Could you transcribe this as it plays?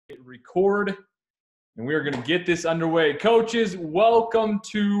record, and we are going to get this underway. Coaches, welcome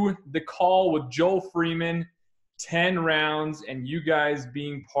to the call with Joel Freeman, 10 rounds, and you guys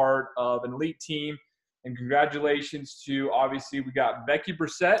being part of an elite team. And congratulations to, obviously, we got Becky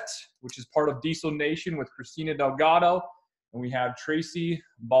Brissett, which is part of Diesel Nation with Christina Delgado, and we have Tracy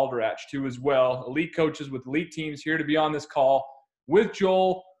Balderach too as well. Elite coaches with elite teams here to be on this call with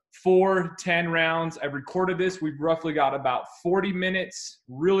Joel for 10 rounds. I've recorded this. We've roughly got about 40 minutes,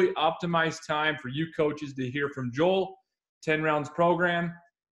 really optimized time for you coaches to hear from Joel. 10 rounds program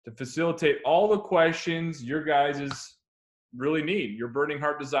to facilitate all the questions your guys' really need, your burning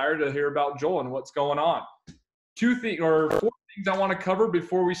heart desire to hear about Joel and what's going on. Four things I want to cover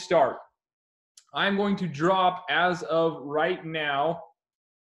before we start. I'm going to drop, as of right now,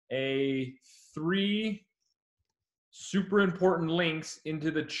 3 super important links into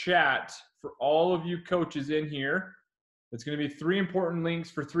the chat for all of you coaches in here. It's going to be 3 important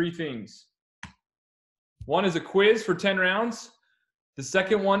links for 3 things. One is a quiz for 10 rounds. The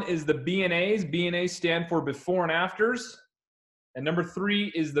second one is the B&As. B&As stand for before and afters. And number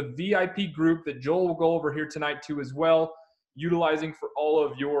 3 is the VIP group that Joel will go over here tonight too as well, utilizing for all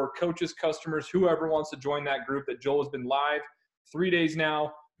of your coaches, customers, whoever wants to join that group that Joel has been live 3 days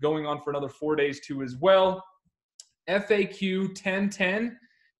now, going on for another 4 days too as well. FAQ 1010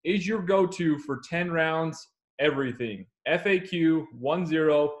 is your go-to for 10 rounds, everything. FAQ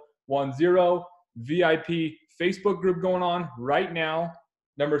 1010, VIP Facebook group going on right now.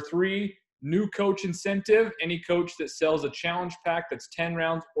 Number 3, new coach incentive. Any coach that sells a challenge pack that's 10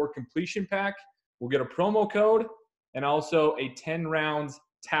 rounds or completion pack will get a promo code and also a 10 rounds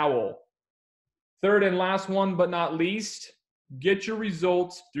towel. Third and last one, but not least, get your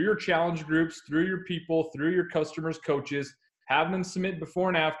results through your challenge groups, through your people, through your customers, coaches. Have them submit before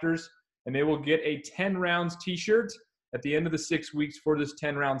and afters, and they will get a 10 rounds t-shirt at the end of the 6 weeks for this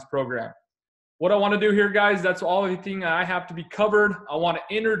 10 rounds program. What I want to do here, guys, that's all everything I have to be covered. I want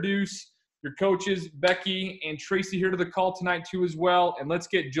to introduce your coaches, Becky and Tracy, here to the call tonight too as well. And let's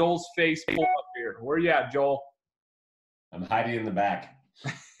get Joel's face pulled up here. Where are you at, Joel? I'm hiding in the back.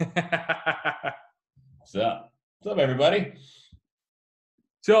 What's up? What's up, everybody?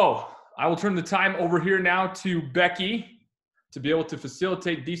 So I will turn the time over here now to Becky to be able to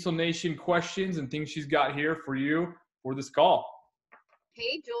facilitate Diesel Nation questions and things she's got here for you for this call.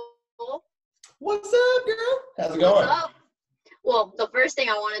 Hey, Joel. What's up, girl? How's it going? What's up? Well, the first thing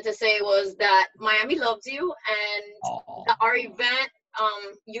I wanted to say was that Miami loves you, and our event,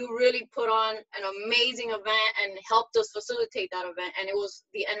 you really put on an amazing event and helped us facilitate that event, and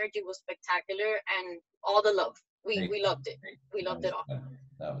the energy was spectacular and all the love. We loved it. We loved it all.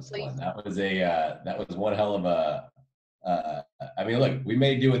 That was fun. That was one hell of a. I mean, look, we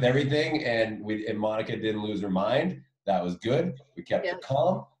made do with everything, and Monica didn't lose her mind. That was good. We kept her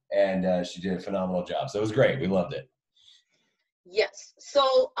calm, and she did a phenomenal job. So it was great. We loved it. Yes.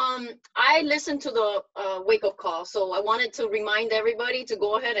 So I listened to the wake-up call. So I wanted to remind everybody to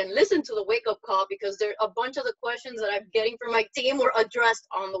go ahead and listen to the wake-up call, because there a bunch of the questions that I'm getting from my team were addressed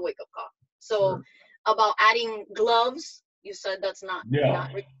on the wake-up call. So about adding gloves, you said that's not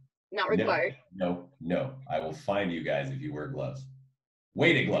required. No. I will find you guys if you wear gloves.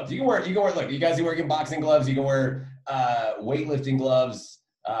 Weighted gloves. You can wear. Look, you guys are wearing boxing gloves. You can wear weightlifting gloves.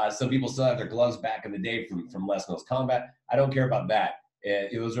 Some people still have their gloves back in the day from Les Mills Combat. I don't care about that.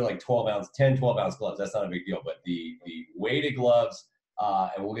 Those are like 12 ounce gloves. That's not a big deal. But the weighted gloves,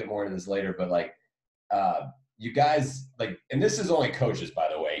 and we'll get more into this later, but like you guys, like, and this is only coaches, by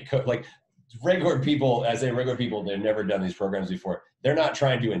the way. Like regular people, as a regular people, they've never done these programs before. They're not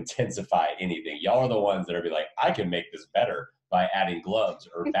trying to intensify anything. Y'all are the ones that are be like, I can make this better by adding gloves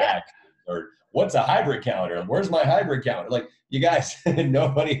or bags or what's a hybrid calendar? Where's my hybrid calendar? Like, you guys,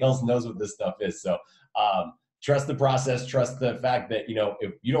 nobody else knows what this stuff is. So trust the process, trust the fact that,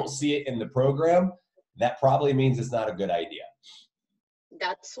 if you don't see it in the program, that probably means it's not a good idea.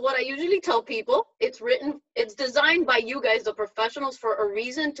 That's what I usually tell people. It's designed by you guys, the professionals, for a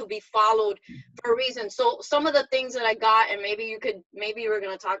reason, to be followed for a reason. So some of the things that I got, and maybe we're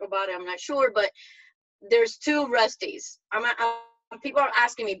going to talk about it, I'm not sure, but there's 2 rest days. People are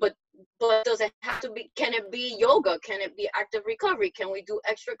asking me, but does it have to be, can it be yoga? Can it be active recovery? Can we do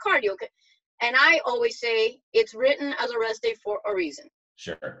extra cardio? And I always say it's written as a rest day for a reason.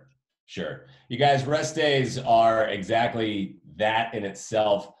 Sure. You guys, rest days are exactly that in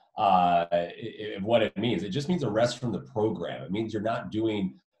itself. What it means, it just means a rest from the program. It means you're not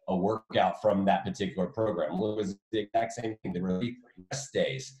doing a workout from that particular program. It was the exact same thing. There were rest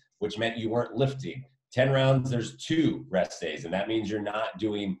days, which meant you weren't lifting. 10 rounds, there's 2 rest days, and that means you're not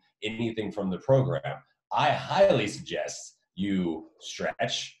doing anything from the program. I highly suggest you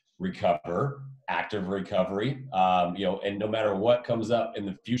stretch, recover, active recovery, and no matter what comes up in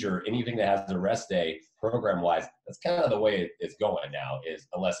the future, anything that has a rest day program wise, that's kind of the way it's going now, is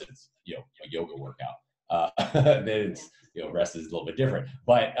unless it's, a yoga workout. Then it's, rest is a little bit different.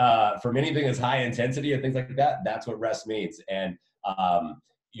 But from anything that's high intensity and things like that, that's what rest means. And,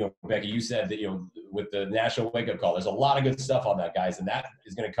 Becky, you said that, with the National Wake Up Call, there's a lot of good stuff on that, guys. And that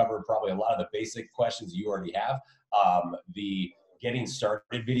is going to cover probably a lot of the basic questions you already have. The Getting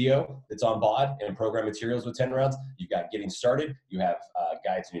Started video that's on BOD and program materials with 10 rounds. You've got Getting Started, you have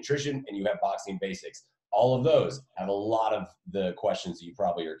Guide to Nutrition, and you have Boxing Basics. All of those have a lot of the questions that you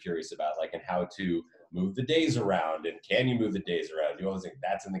probably are curious about, like in how to move the days around and can you move the days around, do all those things.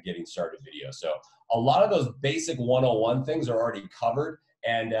 That's in the Getting Started video. So a lot of those basic 101 things are already covered.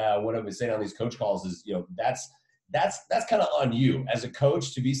 And what I've been saying on these coach calls is, that's kind of on you as a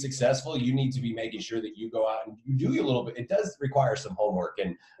coach. To be successful, you need to be making sure that you go out and you do a little bit. It does require some homework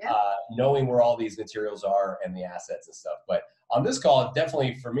and knowing where all these materials are and the assets and stuff. But on this call,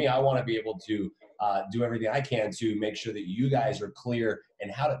 definitely for me, I want to be able to do everything I can to make sure that you guys are clear in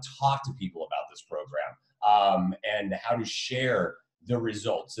how to talk to people about this program, and how to share the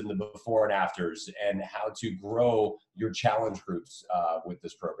results and the before and afters, and how to grow your challenge groups with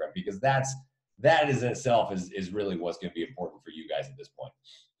this program, because that is in itself is really what's going to be important for you guys at this point.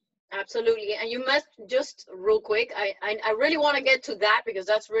 Absolutely. And you must just real quick, I really want to get to that, because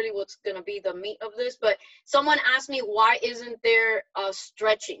that's really what's going to be the meat of this. But someone asked me, why isn't there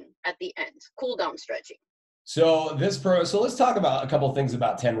stretching at the end, cool down stretching? So let's talk about a couple of things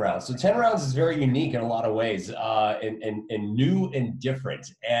about 10 rounds. So 10 rounds is very unique in a lot of ways, and new and different.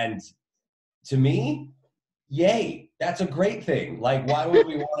 And to me, yay, that's a great thing. Like, why would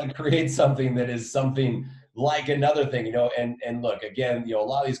we want to create something that is something like another thing, and look, again, a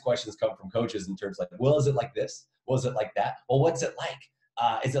lot of these questions come from coaches in terms like, well, is it like this? Well, is it like that? Well, what's it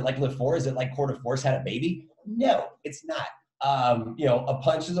like? Is it like lift 4? Is it like quarter force had a baby? No, it's not. A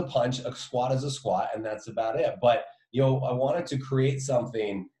punch is a punch, a squat is a squat, and that's about it. But, I wanted to create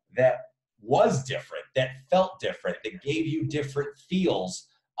something that was different, that felt different, that gave you different feels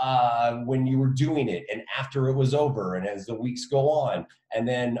when you were doing it and after it was over and as the weeks go on, and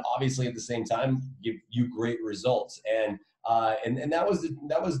then obviously at the same time give you great results. And that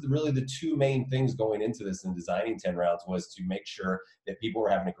was really the two main things going into this and designing 10 rounds, was to make sure that people were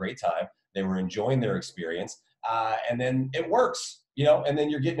having a great time, they were enjoying their experience, and then it works, and then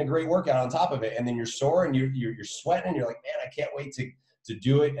you're getting a great workout on top of it, and then you're sore and you're sweating and you're like, man, I can't wait to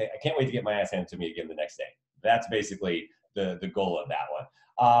do it. I can't wait to get my ass handed to me again the next day. That's basically the goal of that one.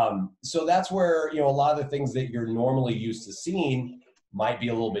 So that's where, a lot of the things that you're normally used to seeing might be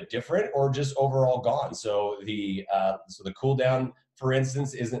a little bit different or just overall gone. So the cool down, for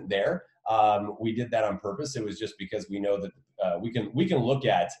instance, isn't there. We did that on purpose. It was just because we know that we can look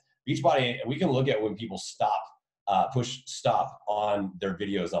at Beachbody, we can look at when people push stop on their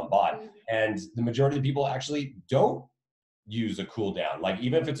videos on BOD, and the majority of people actually don't use a cool down. Like,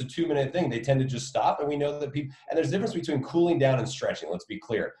 even if it's a 2-minute thing, they tend to just stop. And we know that people, and there's a difference between cooling down and stretching. Let's be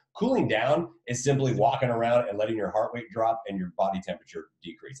clear. Cooling down is simply walking around and letting your heart rate drop and your body temperature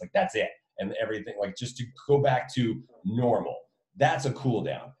decrease. Like, that's it. And everything, like, just to go back to normal. That's a cool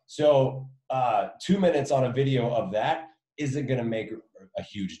down. So 2 minutes on a video of that isn't going to make a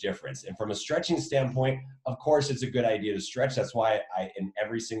huge difference. And from a stretching standpoint, of course, it's a good idea to stretch. That's why in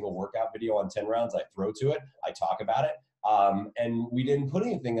every single workout video on 10 rounds, I throw to it. I talk about it. And we didn't put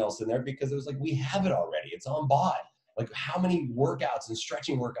anything else in there because it was like, we have it already. It's on BOD. Like, how many workouts and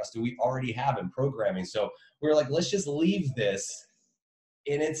stretching workouts do we already have in programming? So we were like, let's just leave this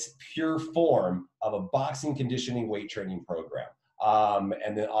in its pure form of a boxing conditioning weight training program.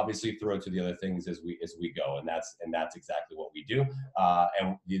 And then obviously throw to the other things as we go. And that's exactly what we do.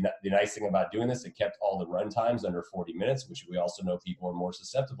 And the nice thing about doing this, it kept all the run times under 40 minutes, which we also know people are more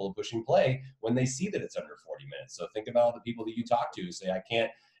susceptible to pushing play when they see that it's under 40 minutes. So think about all the people that you talk to who say, I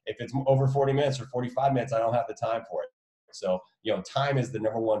can't, if it's over 40 minutes or 45 minutes, I don't have the time for it. So, time is the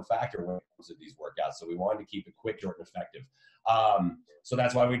number one factor when it comes to these workouts. So we wanted to keep it quick, short, and effective. So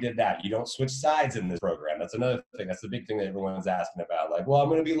that's why we did that. You don't switch sides in this program. That's another thing. That's the big thing that everyone's asking about. Like, well, I'm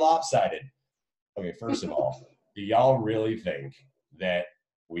going to be lopsided. Okay, first of all, do y'all really think that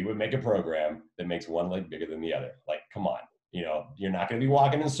we would make a program that makes one leg bigger than the other? Like, come on. You're not going to be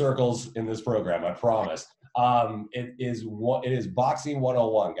walking in circles in this program, I promise. It is boxing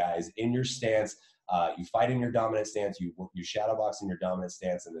 101, guys. In your stance, you fight in your dominant stance, you shadow box in your dominant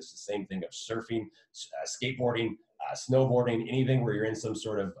stance, and it's the same thing of surfing, skateboarding, snowboarding, anything where you're in some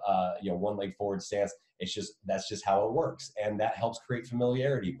sort of one leg forward stance. That's just how it works, and that helps create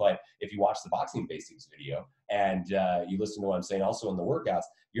familiarity. But if you watch the Boxing Basics video and you listen to what I'm saying also in the workouts,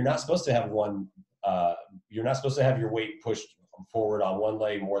 you're not supposed to have you're not supposed to have your weight pushed forward on one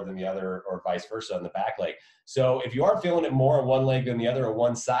leg more than the other, or vice versa on the back leg. So if you are feeling it more on one leg than the other, or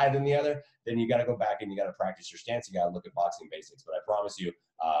one side than the other, then you got to go back and you got to practice your stance. You got to look at boxing basics. But I promise you,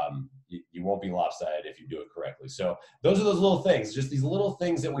 you won't be lopsided if you do it correctly. So those are those little things, just these little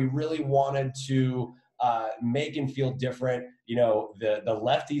things that we really wanted to make and feel different. You know, the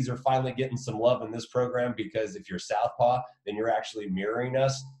lefties are finally getting some love in this program, because if you're southpaw, then you're actually mirroring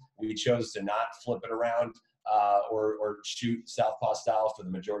us. We chose to not flip it around or shoot southpaw style for the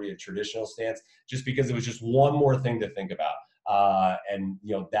majority of traditional stance, just because it was just one more thing to think about. And,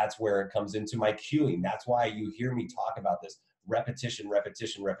 you know, that's where it comes into my cueing. That's why you hear me talk about this repetition,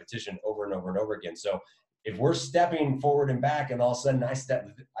 repetition, repetition over and over and over again. So if we're stepping forward and back, and all of a sudden I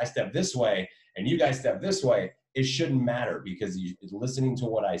step this way and you guys step this way, it shouldn't matter, because you're listening to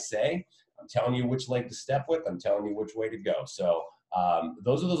what I say. I'm telling you which leg to step with. I'm telling you which way to go. So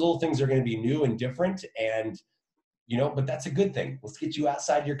those are those little things that are going to be new and different, and you know, but that's a good thing. Let's get you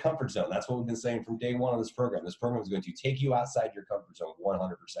outside your comfort zone. That's what we've been saying from day one of this program. This program is going to take you outside your comfort zone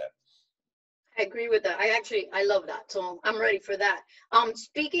 100%. I agree with that. I love that. So I'm ready for that.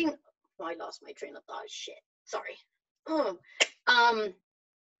 Speaking, oh, I lost my train of thought. Shit. Sorry.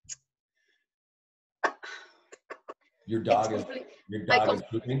 Your dog is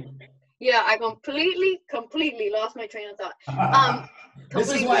pooping? Yeah, I completely lost my train of thought.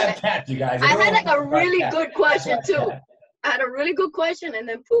 This is why I have cats, you guys. I had like a really good question too. I had a really good question, and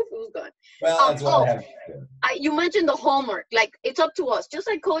then poof, it was gone. Well, that's why I have. You mentioned the homework. Like, it's up to us. Just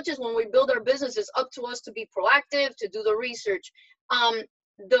like coaches, when we build our business, it's up to us to be proactive, to do the research.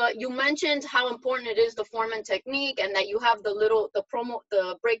 You mentioned how important it is, the form and technique, and that you have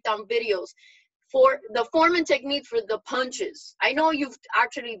the breakdown videos. For the form and technique for the punches, I know you've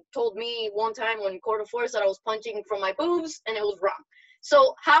actually told me one time when quarter force that I was punching from my boobs and it was wrong.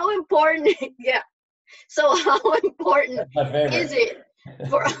 So how important, yeah. So how important is it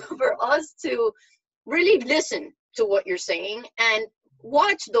for us to really listen to what you're saying and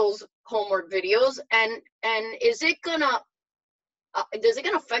watch those homework videos, and does it gonna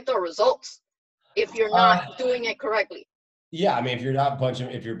affect our results if you're not doing it correctly? Yeah, I mean, if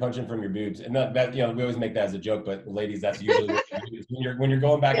you're punching from your boobs, and that you know, we always make that as a joke, but ladies, that's usually what when you're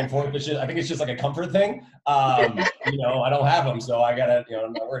going back and forth. I think it's just like a comfort thing. You know, I don't have them, so I gotta, you know,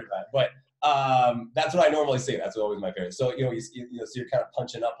 I'm not worried about it. But that's what I normally say. That's always my favorite. So you know, so you're kind of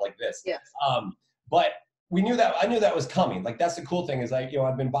punching up like this. Yes. But I knew that was coming. Like, that's the cool thing is, like, you know,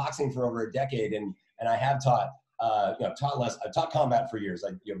 I've been boxing for over a decade, and I have taught. You know, I've taught combat for years.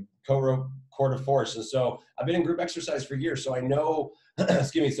 I, you know, co-wrote Court of Force. And so I've been in group exercise for years. So I know,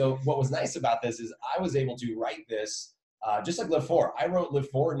 excuse me. So what was nice about this is I was able to write this just like Live 4. I wrote Live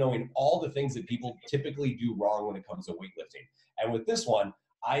 4 knowing all the things that people typically do wrong when it comes to weightlifting. And with this one,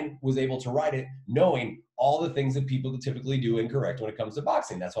 I was able to write it knowing all the things that people typically do incorrect when it comes to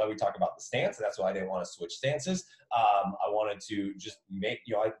boxing. That's why we talk about the stance. That's why I didn't want to switch stances. I wanted to just make,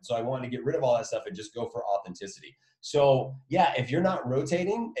 you know, so I wanted to get rid of all that stuff and just go for authenticity. So yeah, if you're not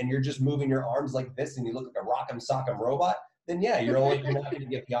rotating and you're just moving your arms like this and you look like a rock'em sock'em robot, then yeah, you're not going to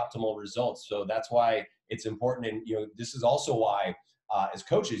get the optimal results. So that's why it's important. And, you know, this is also why as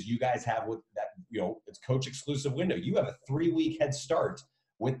coaches, you guys have with that, you know, it's coach exclusive window. You have a 3-week head start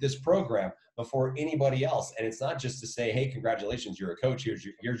with this program before anybody else. And it's not just to say, hey, congratulations, you're a coach.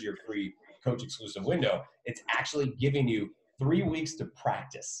 Here's your free coach exclusive window. It's actually giving you 3 weeks to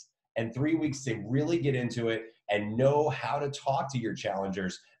practice and 3 weeks to really get into it and know how to talk to your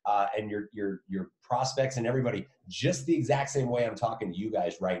challengers and your prospects and everybody just the exact same way I'm talking to you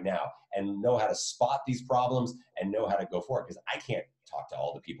guys right now, and know how to spot these problems and know how to go for it. Because I can't talk to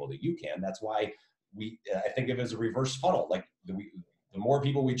all the people that you can. That's why I think of it as a reverse funnel. Like the more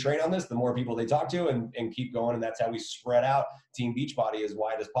people we train on this, the more people they talk to and keep going. And that's how we spread out Team Beachbody as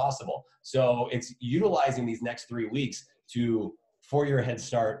wide as possible. So it's utilizing these next 3 weeks for your head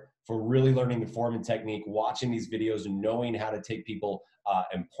start, for really learning the form and technique, watching these videos and knowing how to take people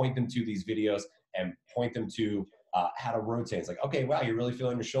and point them to these videos and point them to how to rotate. It's like, okay, wow, you're really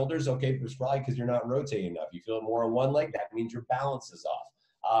feeling your shoulders. Okay, it's probably because you're not rotating enough. You feel it more on one leg. That means your balance is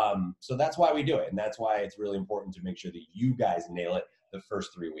off. So that's why we do it. And that's why it's really important to make sure that you guys nail it the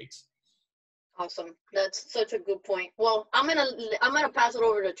first 3 weeks. Awesome. That's such a good point. Well, I'm gonna pass it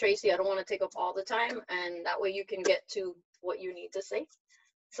over to Tracy. I don't want to take up all the time, and that way you can get to what you need to say.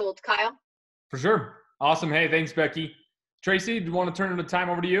 So it's Kyle. For sure. Awesome. Hey, thanks, Becky. Tracy, do you want to turn the time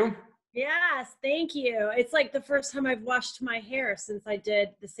over to you? Yes, thank you. It's like the first time I've washed my hair since I did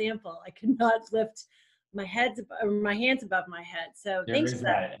the sample. I could not lift my hands above my head. So There thanks is for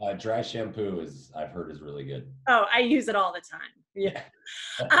that. that. Dry shampoo I've heard is really good. Oh, I use it all the time. Yeah.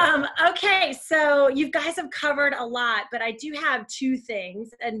 Okay, so you guys have covered a lot, but I do have two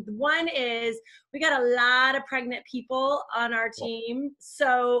things. And one is we got a lot of pregnant people on our team.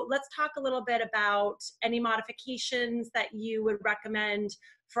 So let's talk a little bit about any modifications that you would recommend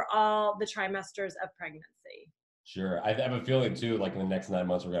for all the trimesters of pregnancy. Sure. I have a feeling too, like in the next 9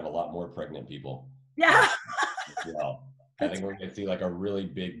 months, we're gonna have a lot more pregnant people. Yeah. Well, I think we're gonna see like a really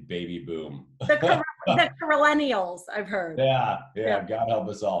big baby boom. The millennials, I've heard. Yeah. God help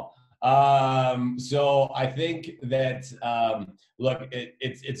us all. So I think that look,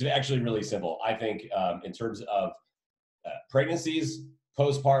 it's actually really simple. I think in terms of pregnancies,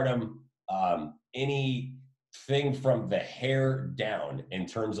 postpartum, anything from the hair down in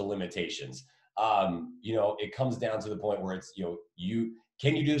terms of limitations. It comes down to the point where it's,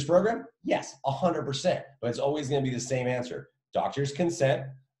 can you do this program? Yes, 100%, but it's always going to be the same answer. Doctor's consent,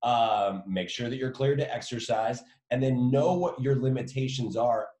 make sure that you're cleared to exercise, and then know what your limitations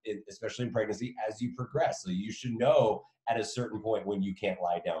are, especially in pregnancy, as you progress. So you should know at a certain point when you can't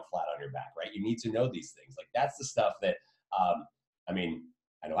lie down flat on your back, right? You need to know these things. Like that's the stuff that,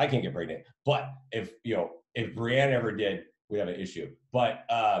 I know I can't get pregnant, but if Brianne ever did, we'd have an issue. But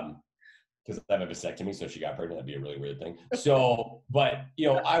because I have a vasectomy, so if she got pregnant, that'd be a really weird thing. So, but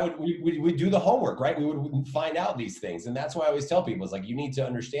we do the homework, right? We would find out these things, and that's why I always tell people is like you need to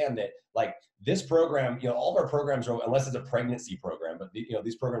understand that like this program, all of our programs are, unless it's a pregnancy program, but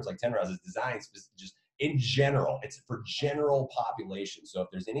these programs like 10 rounds is designed just in general. It's for general population. So if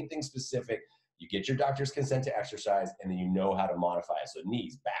there's anything specific, you get your doctor's consent to exercise, and then you know how to modify it. So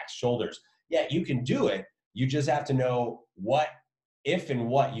knees, backs, shoulders. Yeah, you can do it. You just have to know if and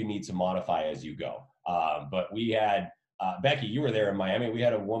what you need to modify as you go. But we had, Becky, you were there in Miami. We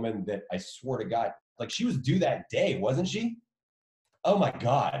had a woman that I swear to God, like she was due that day, wasn't she? Oh my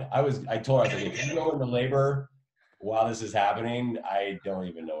God. I told her, I was like, if you go into labor while this is happening, I don't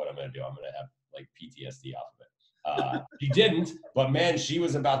even know what I'm going to do. I'm going to have like PTSD off of it. She didn't, but man, she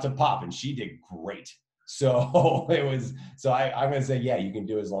was about to pop and she did great. So I'm going to say, yeah, you can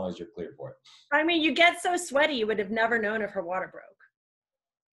do it as long as you're cleared for it. I mean, you get so sweaty, you would have never known if her water broke.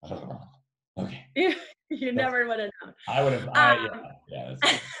 Okay. You never would have known. I would have.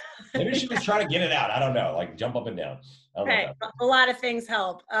 Maybe she was trying to get it out. I don't know. Like jump up and down. Okay. A lot of things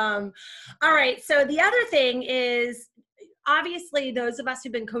help. All right. So the other thing is, obviously, those of us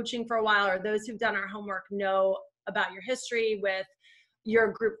who've been coaching for a while or those who've done our homework know about your history with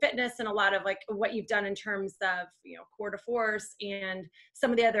your group fitness and a lot of like what you've done in terms of, core to force and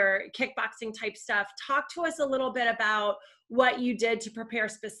some of the other kickboxing type stuff. Talk to us a little bit about what you did to prepare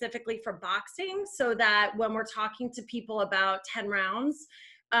specifically for boxing so that when we're talking to people about 10 rounds,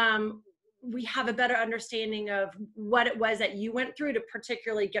 we have a better understanding of what it was that you went through to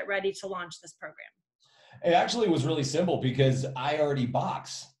particularly get ready to launch this program. It actually was really simple because I already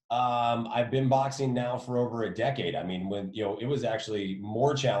box. I've been boxing now for over a decade. I mean, when, it was actually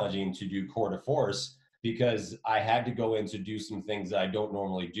more challenging to do core to force because I had to go in to do some things that I don't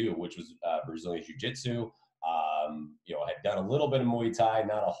normally do, which was Brazilian Jiu-Jitsu. I had done a little bit of Muay Thai,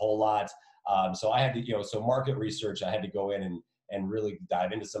 not a whole lot. So I had to, so market research, I had to go in and really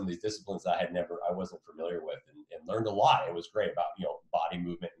dive into some of these disciplines that I wasn't familiar with and learned a lot. It was great about, body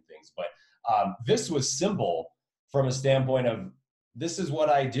movement and things. But this was simple from a standpoint of, this is what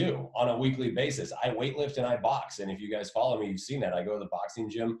I do on a weekly basis. I weightlift and I box. And if you guys follow me, you've seen that. I go to the boxing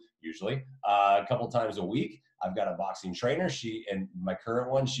gym usually a couple times a week. I've got a boxing trainer. And my current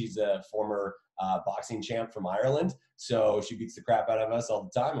one, she's a former boxing champ from Ireland. So she beats the crap out of us all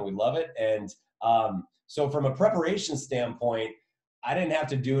the time and we love it. And so from a preparation standpoint, I didn't have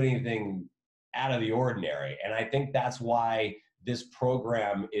to do anything out of the ordinary. And I think that's why this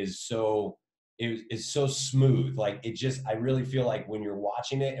program is so smooth. Like I really feel like when you're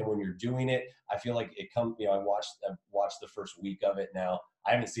watching it and when you're doing it, I feel like it comes, I've watched the first week of it now.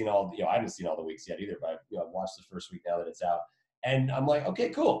 I haven't seen all the weeks yet either, but I've watched the first week now that it's out. And I'm like, okay,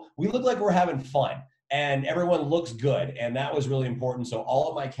 cool. We look like we're having fun and everyone looks good. And that was really important. So all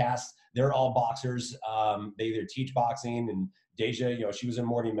of my cast, they're all boxers. They either teach boxing, and Deja, she was in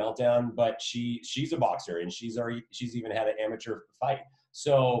Morning Meltdown, but she's a boxer and she's even had an amateur fight.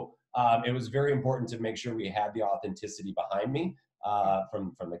 So it was very important to make sure we had the authenticity behind me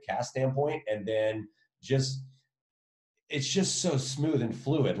from the cast standpoint. And then it's just so smooth and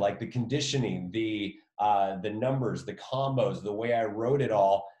fluid, like the conditioning, the numbers, the combos, the way I wrote it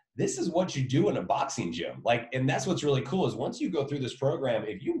all. This is what you do in a boxing gym. And that's what's really cool is once you go through this program,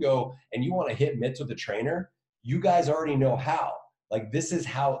 if you go and you want to hit mitts with a trainer, you guys already know how. Like, this is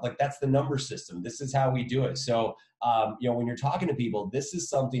how, like, that's the number system. This is how we do it. So, you know, when you're talking to people, this is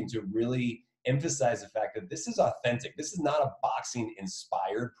something to really emphasize the fact that this is authentic. This is not a boxing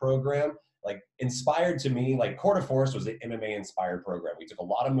inspired program. Like, inspired to me, like Court of Force was an MMA inspired program. We took a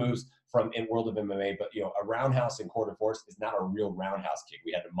lot of moves from in World of MMA, but you know, a roundhouse in Court of Force is not a real roundhouse kick.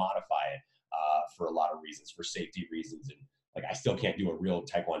 We had to modify it for a lot of reasons, for safety reasons. And like, I still can't do a real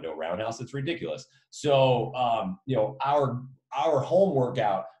Taekwondo roundhouse. It's ridiculous. So, you know, our home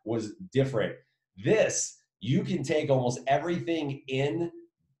workout was different. This, you can take almost everything in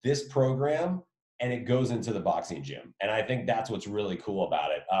this program and it goes into the boxing gym. And I think that's what's really cool about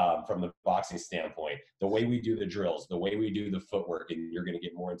it from the boxing standpoint. The way we do the drills, the way we do the footwork, and you're going to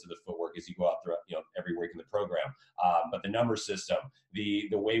get more into the footwork as you go out throughout, you know, every week in the program. But the number system, the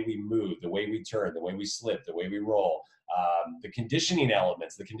way we move, the way we turn, the way we slip, the way we roll, the conditioning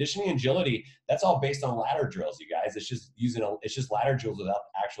elements, the conditioning agility, that's all based on ladder drills, you guys. It's just it's just ladder drills without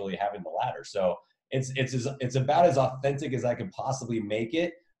actually having the ladder. So it's about as authentic as I could possibly make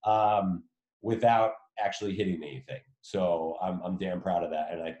it. Without actually hitting anything. So I'm damn proud of that.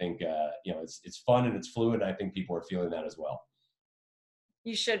 And I think, you know, it's fun and it's fluid. And I think people are feeling that as well.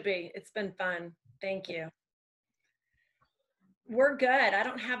 You should be. It's been fun. Thank you. We're good. I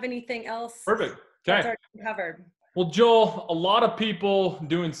don't have anything else. Perfect. That's Okay. already covered. Well, Joel, a lot of people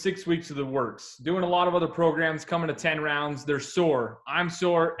doing 6 weeks of the works, doing a lot of other programs, coming to 10 rounds. They're sore. I'm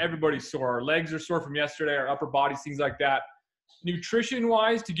sore. Everybody's sore. Our legs are sore from yesterday, our upper bodies, things like that.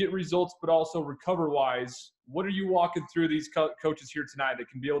 Nutrition-wise to get results, but also recover-wise, what are you walking through these coaches here tonight that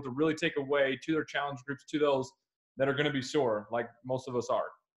can be able to really take away to their challenge groups, to those that are going to be sore, like most of us are?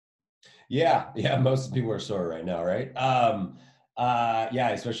 Yeah, most people are sore right now, right? Yeah,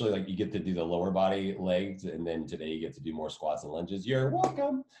 especially like you get to do the lower body legs, and then today you get to do more squats and lunges. You're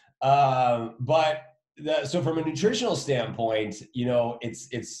welcome. So from a nutritional standpoint, you know,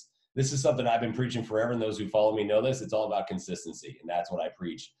 this is something I've been preaching forever, and those who follow me know this. It's all about consistency, and that's what I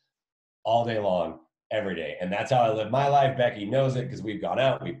preach all day long, every day. And that's how I live my life. Becky knows it because we've gone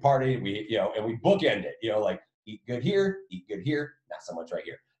out, we've partied, and we bookend it, you know, like eat good here, not so much right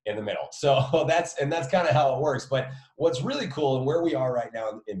here in the middle. So that's kind of how it works. But what's really cool and where we are right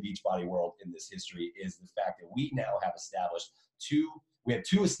now in Beachbody world in this history is the fact that we now have two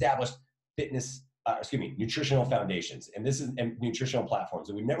established nutritional foundations. And this is nutritional platforms.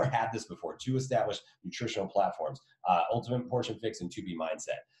 And we've never had this before. Two established nutritional platforms, Ultimate Portion Fix and 2B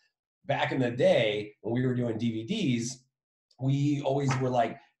Mindset. Back in the day, when we were doing DVDs, we always were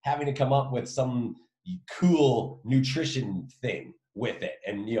like having to come up with some cool nutrition thing with it.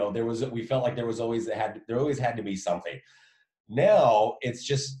 And, you know, we felt like there always had to be something. Now it's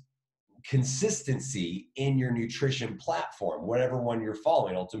just consistency in your nutrition platform, whatever one you're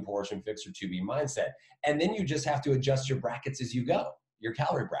following, Ultimate Portion Fix or 2B Mindset. And then you just have to adjust your brackets as you go, your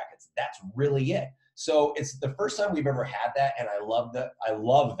calorie brackets. That's really it. So it's the first time we've ever had that. And I love that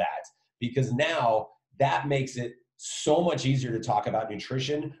because now that makes it so much easier to talk about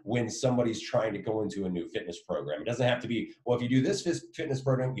nutrition when somebody's trying to go into a new fitness program. It doesn't have to be, well, if you do this fitness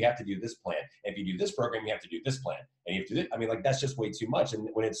program, you have to do this plan. If you do this program, you have to do this plan. And you have to do, I mean, like, that's just way too much. And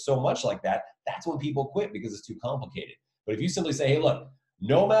when it's so much like that, that's when people quit because it's too complicated. But if you simply say, hey, look,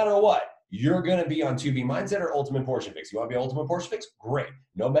 no matter what, you're going to be on 2B Mindset or Ultimate Portion Fix. You want to be Ultimate Portion Fix? Great.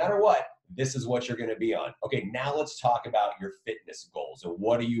 No matter what, this is what you're going to be on. Okay, now let's talk about your fitness goals. And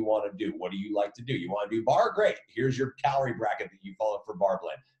what do you want to do? What do you like to do? You want to do bar? Great. Here's your calorie bracket that you follow for bar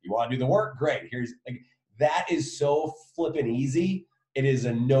blend. You want to do the work? Great. That is so flippin' easy. It is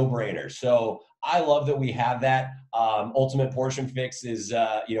a no-brainer. So I love that we have that. Ultimate Portion Fix is,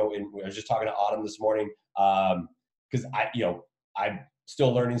 I was just talking to Autumn this morning because I'm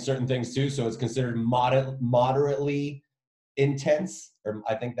still learning certain things too. So it's considered moderately intense, or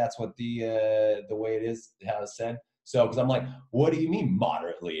I think that's what the way it is, how it's said. So, because I'm like, what do you mean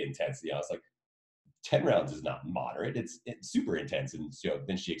moderately intense? You know, it's like 10 rounds is not moderate. It's super intense. And so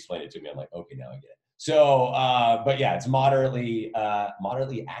then she explained it to me. I'm like, okay, now I get it. So, but yeah, it's moderately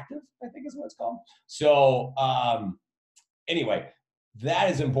active, I think is what it's called. So, anyway,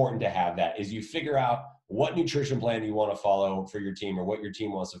 that is important to have. That is, you figure out what nutrition plan you want to follow for your team or what your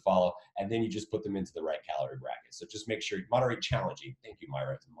team wants to follow, and then you just put them into the right calorie bracket. So just make sure you moderate challenging. Thank you,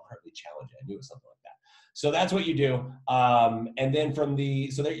 Myra. It's moderately challenging. I knew it was something like that. So that's what you do. And then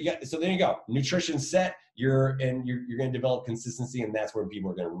so there you go. Nutrition set. You're going to develop consistency, and that's where people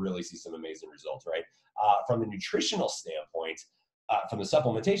are going to really see some amazing results, right? From the nutritional standpoint, from the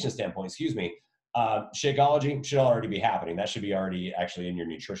supplementation standpoint, excuse me, Shakeology should already be happening. That should be already actually in your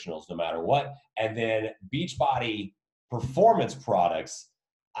nutritionals no matter what. And then Beachbody performance products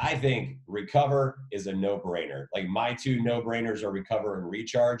I think recover is a no-brainer. Like my two no-brainers are recover and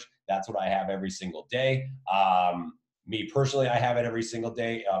recharge. That's what I have every single day. Me personally, I have it every single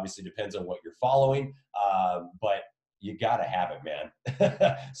day. It obviously depends on what you're following, but you got to have it, man.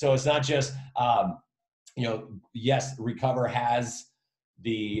 So it's not just, yes, recover has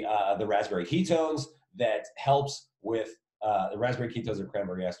the raspberry ketones that helps with the raspberry ketones or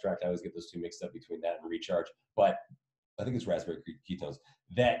cranberry extract. I always get those two mixed up between that and recharge, but I think it's raspberry ketones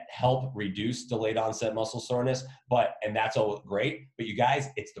that help reduce delayed onset muscle soreness. And that's all great. But you guys,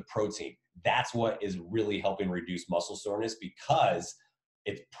 it's the protein. That's what is really helping reduce muscle soreness, because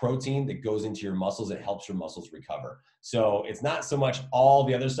it's protein that goes into your muscles. It helps your muscles recover. So it's not so much all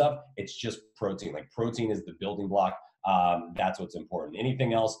the other stuff. It's just protein. Like protein is the building block. That's what's important.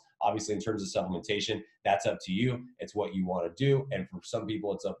 Anything else, obviously, in terms of supplementation, that's up to you. It's what you want to do. And for some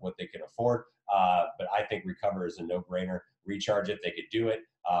people, it's up what they can afford. But I think recover is a no-brainer. Recharge it. They could do it.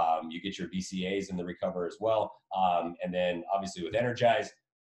 You get your BCAAs in the recover as well. And then obviously with Energize,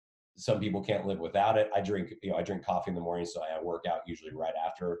 some people can't live without it. I drink coffee in the morning, so I work out usually right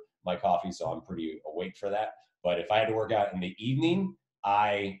after my coffee, so I'm pretty awake for that. But if I had to work out in the evening,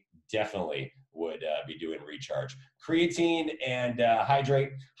 I definitely would be doing recharge. Creatine and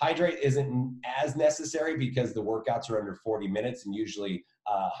hydrate. Hydrate isn't as necessary because the workouts are under 40 minutes, and usually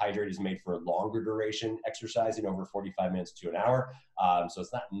hydrate is made for a longer duration exercising, over 45 minutes to an hour. So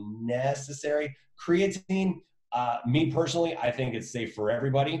it's not necessary. Creatine, me personally, I think it's safe for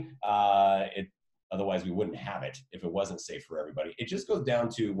everybody. Otherwise, we wouldn't have it if it wasn't safe for everybody. It just goes down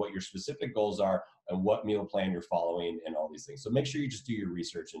to what your specific goals are and what meal plan you're following and all these things. So make sure you just do your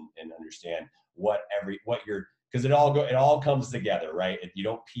research and understand because it all comes together, right? If you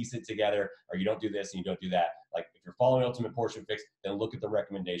don't piece it together, or you don't do this and you don't do that. Like if you're following Ultimate Portion Fix, then look at the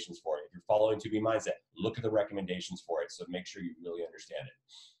recommendations for it. If you're following 2B Mindset, look at the recommendations for it. So make sure you really understand it.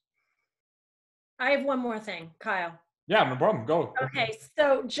 I have one more thing, Kyle. Yeah, no problem. Go. Okay,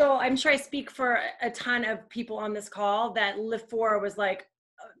 so Joel, I'm sure I speak for a ton of people on this call that Lift 4 was like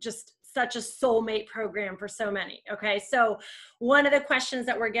just such a soulmate program for so many. Okay, so one of the questions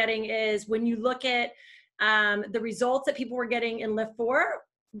that we're getting is, when you look at the results that people were getting in Lift 4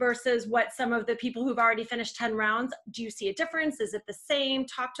 versus what some of the people who've already finished 10 rounds, do you see a difference? Is it the same?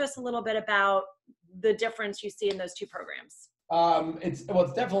 Talk to us a little bit about the difference you see in those two programs. It's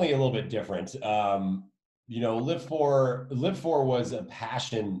definitely a little bit different. Live 4 was a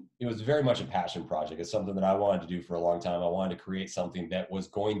passion. It was very much a passion project. It's something that I wanted to do for a long time. I wanted to create something that was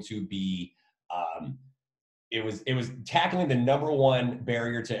going to be, it was tackling the number one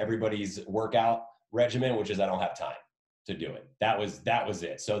barrier to everybody's workout regimen, which is I don't have time to do it. That was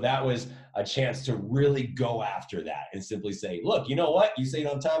it. So that was a chance to really go after that and simply say, look, you know what? You say you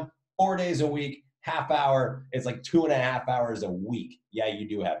don't have time, 4 days a week, half hour. It's like 2.5 hours a week. Yeah, you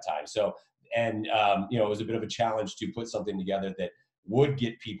do have time. So, and it was a bit of a challenge to put something together that would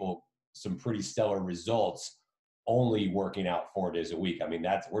get people some pretty stellar results only working out 4 days a week. I mean,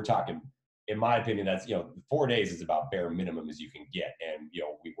 we're talking, in my opinion, that's, 4 days is about bare minimum as you can get. And,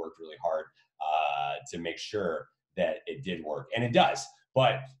 we worked really hard to make sure that it did work, and it does.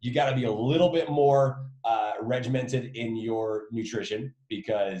 But you got to be a little bit more regimented in your nutrition,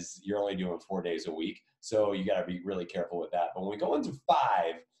 because you're only doing 4 days a week. So you got to be really careful with that. But when we go into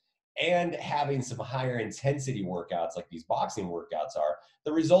 5 and having some higher intensity workouts like these boxing workouts are,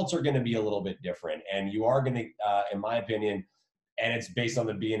 the results are going to be a little bit different. And you are going to, in my opinion, and it's based on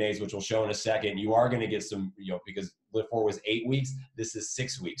the BNAs, which we'll show in a second, you are going to get some, because Lift 4 was 8 weeks, this is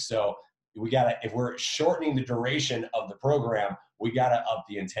 6 weeks. So if we're shortening the duration of the program, we got to up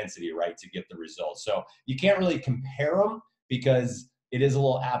the intensity, right, to get the results. So you can't really compare them, because it is a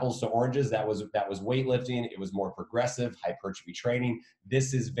little apples to oranges. That was weightlifting. It was more progressive, hypertrophy training.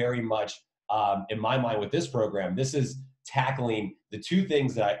 This is very much, in my mind, with this program, this is tackling the two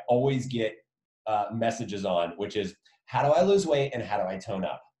things that I always get messages on, which is, how do I lose weight and how do I tone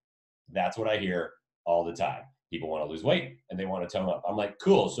up? That's what I hear all the time. People want to lose weight and they want to tone up. I'm like,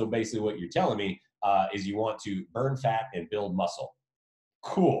 cool. So basically what you're telling me is you want to burn fat and build muscle.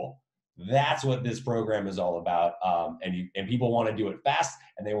 Cool. That's what this program is all about. And people want to do it fast,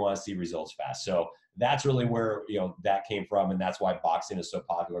 and they want to see results fast. So that's really where, that came from. And that's why boxing is so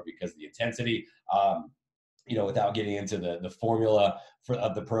popular, because the intensity, without getting into the formula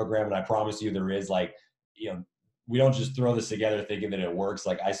of the program. And I promise you, there is we don't just throw this together thinking that it works.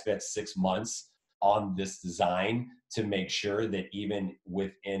 Like, I spent 6 months on this design to make sure that even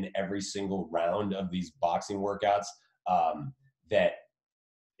within every single round of these boxing workouts, that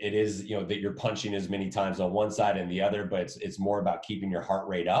it is, that you're punching as many times on one side and the other, but it's more about keeping your heart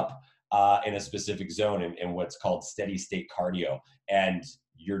rate up. in a specific zone in what's called steady state cardio. And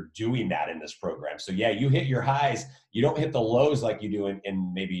you're doing that in this program. So yeah, you hit your highs. You don't hit the lows like you do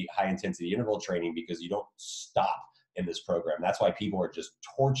in maybe high intensity interval training, because you don't stop in this program. That's why people are just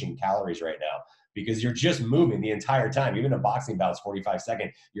torching calories right now, because you're just moving the entire time. Even a boxing bout's 45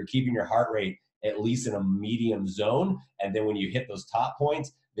 seconds. You're keeping your heart rate at least in a medium zone. And then when you hit those top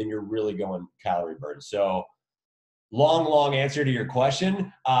points, then you're really going calorie burn. So long answer to your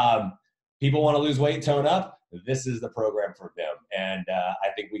question. People want to lose weight, tone up. This is the program for them. And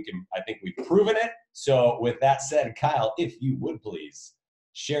I think we've proven it. So with that said, Kyle, if you would please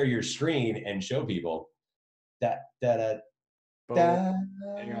share your screen and show people that. Hang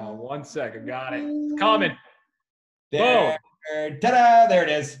on 1 second. Got it. It's coming. There, ta-da, there it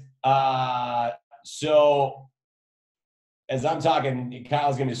is. So as I'm talking,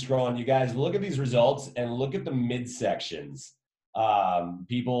 Kyle's going to be scrolling. You guys look at these results and look at the midsections.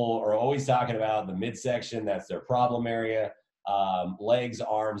 People are always talking about the midsection. That's their problem area. Legs,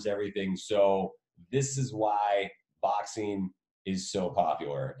 arms, everything. So this is why boxing is so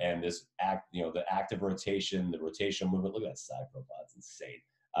popular. And this the active rotation, the rotational movement. Look at that side profile. It's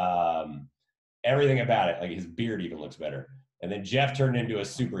insane. Everything about it. Like his beard even looks better. And then Jeff turned into a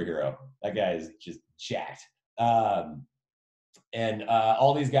superhero. That guy is just jacked. And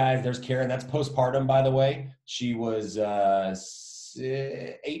all these guys, there's Karen, that's postpartum, by the way. She was 8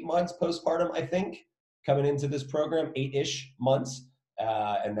 months postpartum, I think, coming into this program, 8-ish months.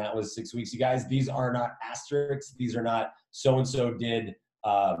 And that was 6 weeks. You guys, these are not asterisks. These are not so-and-so did.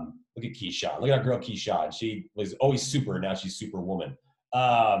 Look at Keyshawn. Look at our girl Keyshawn. She was always super, now she's superwoman.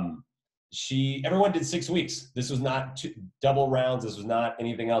 Everyone did 6 weeks. This was not double rounds. This was not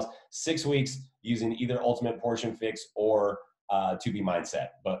anything else. 6 weeks using either Ultimate Portion Fix or 2B Mindset.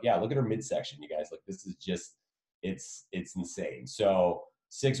 But yeah, look at her midsection, you guys. Like this is just, it's insane. So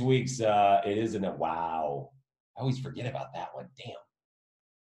 6 weeks, it isn't a wow. I always forget about that one. Damn.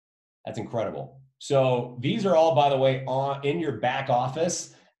 That's incredible. So these are all, by the way, in your back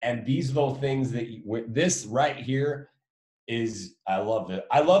office. And these are the things that this right here is, I love it.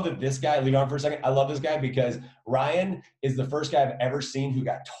 I love that this guy, leave on for a second. I love this guy because Ryan is the first guy I've ever seen who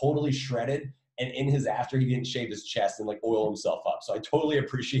got totally shredded. And in his after, he didn't shave his chest and like oil himself up. So I totally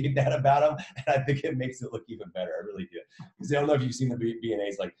appreciate that about him. And I think it makes it look even better. I really do. Because I don't know if you've seen the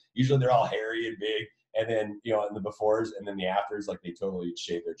B&As, like usually they're all hairy and big. And then, in the befores and then the afters, like they totally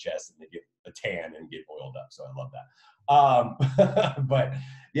shave their chest and they get a tan and get oiled up. So I love that. But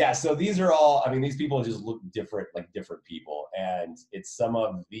yeah, so these are all, these people just look different, like different people. And it's some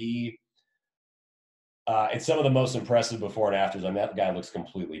of the most impressive before and afters. That guy looks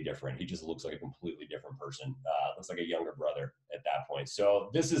completely different. He just looks like a completely different person. Looks like a younger brother at that point. So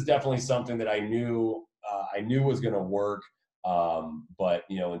this is definitely something that I knew was going to work. But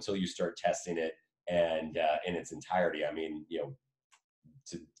until you start testing it and in its entirety,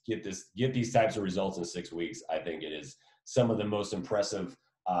 to get these types of results in 6 weeks, I think it is some of the most impressive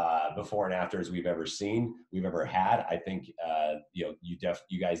before and afters we've ever seen, we've ever had. I think you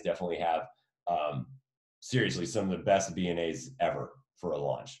guys definitely have seriously some of the best B&As ever for a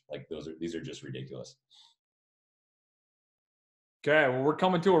launch. Like these are just ridiculous. Okay, well, we're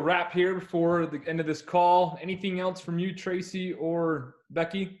coming to a wrap here before the end of this call. Anything else from you, Tracy or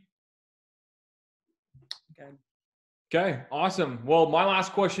Becky? Okay, awesome. Well, my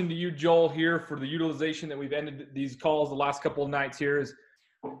last question to you, Joel, here for the utilization that we've ended these calls the last couple of nights here is,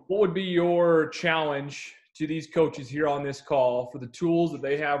 what would be your challenge to these coaches here on this call for the tools that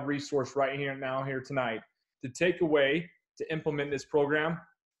they have resourced right here now here tonight to take away to implement this program?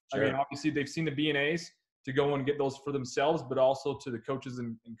 Sure. Obviously they've seen the B&As to go and get those for themselves, but also to the coaches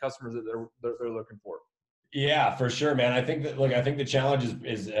and customers that they're looking for. Yeah, for sure, man. I think the challenge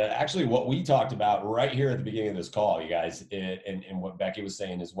is actually what we talked about right here at the beginning of this call, you guys, and what Becky was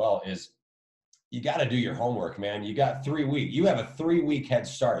saying as well is you got to do your homework, man. You got 3 weeks. You have a 3-week head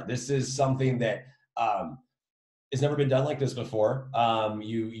start. This is something that it's never been done like this before.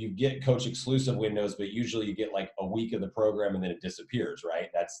 You get coach exclusive windows, but usually you get like a week of the program and then it disappears, right?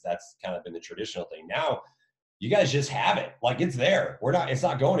 That's kind of been the traditional thing. Now you guys just have it. Like it's there. It's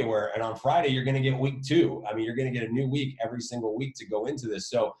not going anywhere. And on Friday, you're going to get week 2. You're going to get a new week every single week to go into this.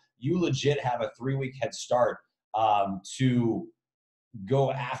 So you legit have a 3-week head start to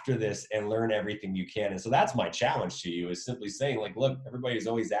go after this and learn everything you can. And so that's my challenge to you, is simply saying, like, look, everybody's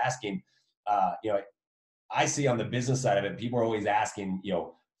always asking, I see on the business side of it, people are always asking,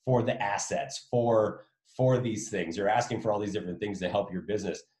 for the assets, for these things. You're asking for all these different things to help your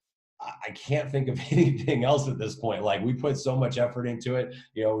business. I can't think of anything else at this point. Like we put so much effort into it.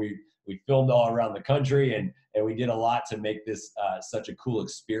 We filmed all around the country, and we did a lot to make this such a cool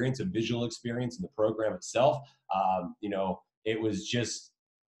experience, a visual experience in the program itself. You know, it was just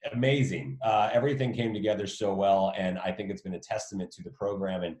amazing. Everything came together so well, and I think it's been a testament to the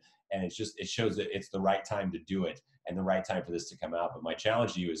program, and it shows that it's the right time to do it and the right time for this to come out. But my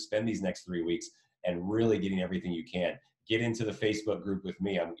challenge to you is spend these next 3 weeks and really getting everything you can. Get into the Facebook group with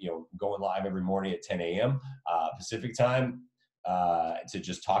me. I'm going live every morning at 10 a.m. Pacific time to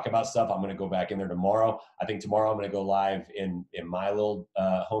just talk about stuff. I'm going to go back in there tomorrow. I think tomorrow I'm going to go live in my little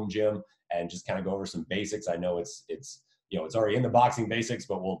home gym and just kind of go over some basics. I know it's already in the boxing basics,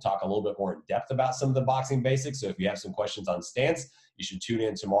 but we'll talk a little bit more in depth about some of the boxing basics. So if you have some questions on stance, you should tune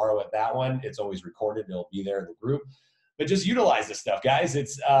in tomorrow at that one. It's always recorded. It'll be there in the group. But just utilize this stuff, guys.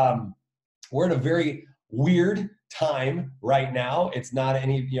 It's we're in a very weird time right now. It's not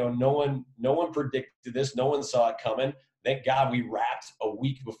any, no one predicted this. No one saw it coming. Thank God we wrapped a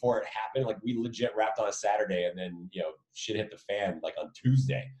week before it happened. Like, we legit wrapped on a Saturday, and then, shit hit the fan like on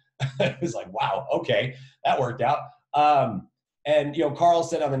Tuesday. It was like, wow, okay, that worked out. And Carl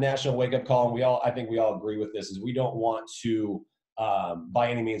said on the national wake up call, and I think we all agree with this, is we don't want to, by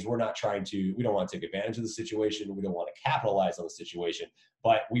any means, we don't want to take advantage of the situation. We don't want to capitalize on the situation,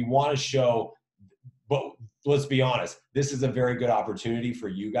 but we want to show. But let's be honest, this is a very good opportunity for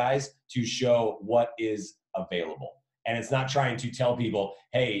you guys to show what is available. And it's not trying to tell people,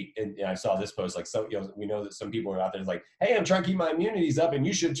 hey, and I saw this post, like, so, we know that some people are out there like, hey, I'm trying to keep my immunities up, and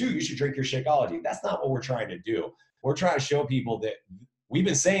you should too. You should drink your Shakeology. That's not what we're trying to do. We're trying to show people that we've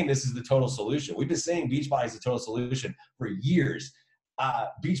been saying this is the total solution. We've been saying Beachbody is the total solution for years.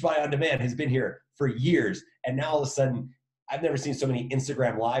 Beachbody On Demand has been here for years. And now all of a sudden, I've never seen so many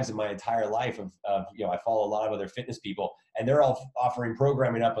Instagram lives in my entire life of I follow a lot of other fitness people, and they're all offering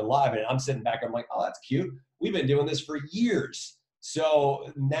programming up and live. And I'm sitting back, I'm like, oh, that's cute. We've been doing this for years.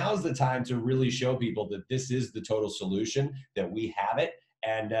 So now's the time to really show people that this is the total solution, that we have it.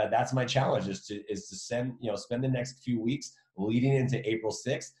 And that's my challenge, is to spend the next few weeks leading into April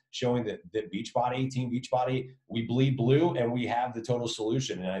 6th, showing that Beachbody, Team Beachbody, we bleed blue and we have the total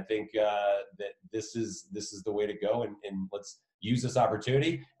solution. And I think that this is the way to go. And let's use this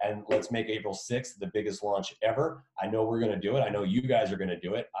opportunity, and let's make April 6th the biggest launch ever. I know we're going to do it. I know you guys are going to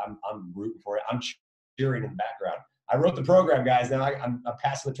do it. I'm rooting for it. I'm cheering in the background. I wrote the program, guys. Now I'm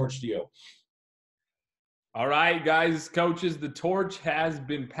passing the torch to you. All right, guys, coaches, the torch has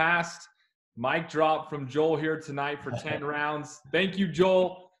been passed. Mic drop from Joel here tonight for 10 rounds. Thank you,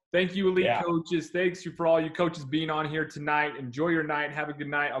 Joel. Thank you, Elite Coaches. Thanks for all you coaches being on here tonight. Enjoy your night. Have a good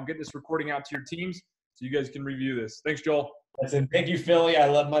night. I'll get this recording out to your teams so you guys can review this. Thanks, Joel. That's it. Thank you, Philly. I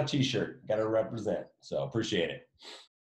love my t-shirt. Got to represent. So appreciate it.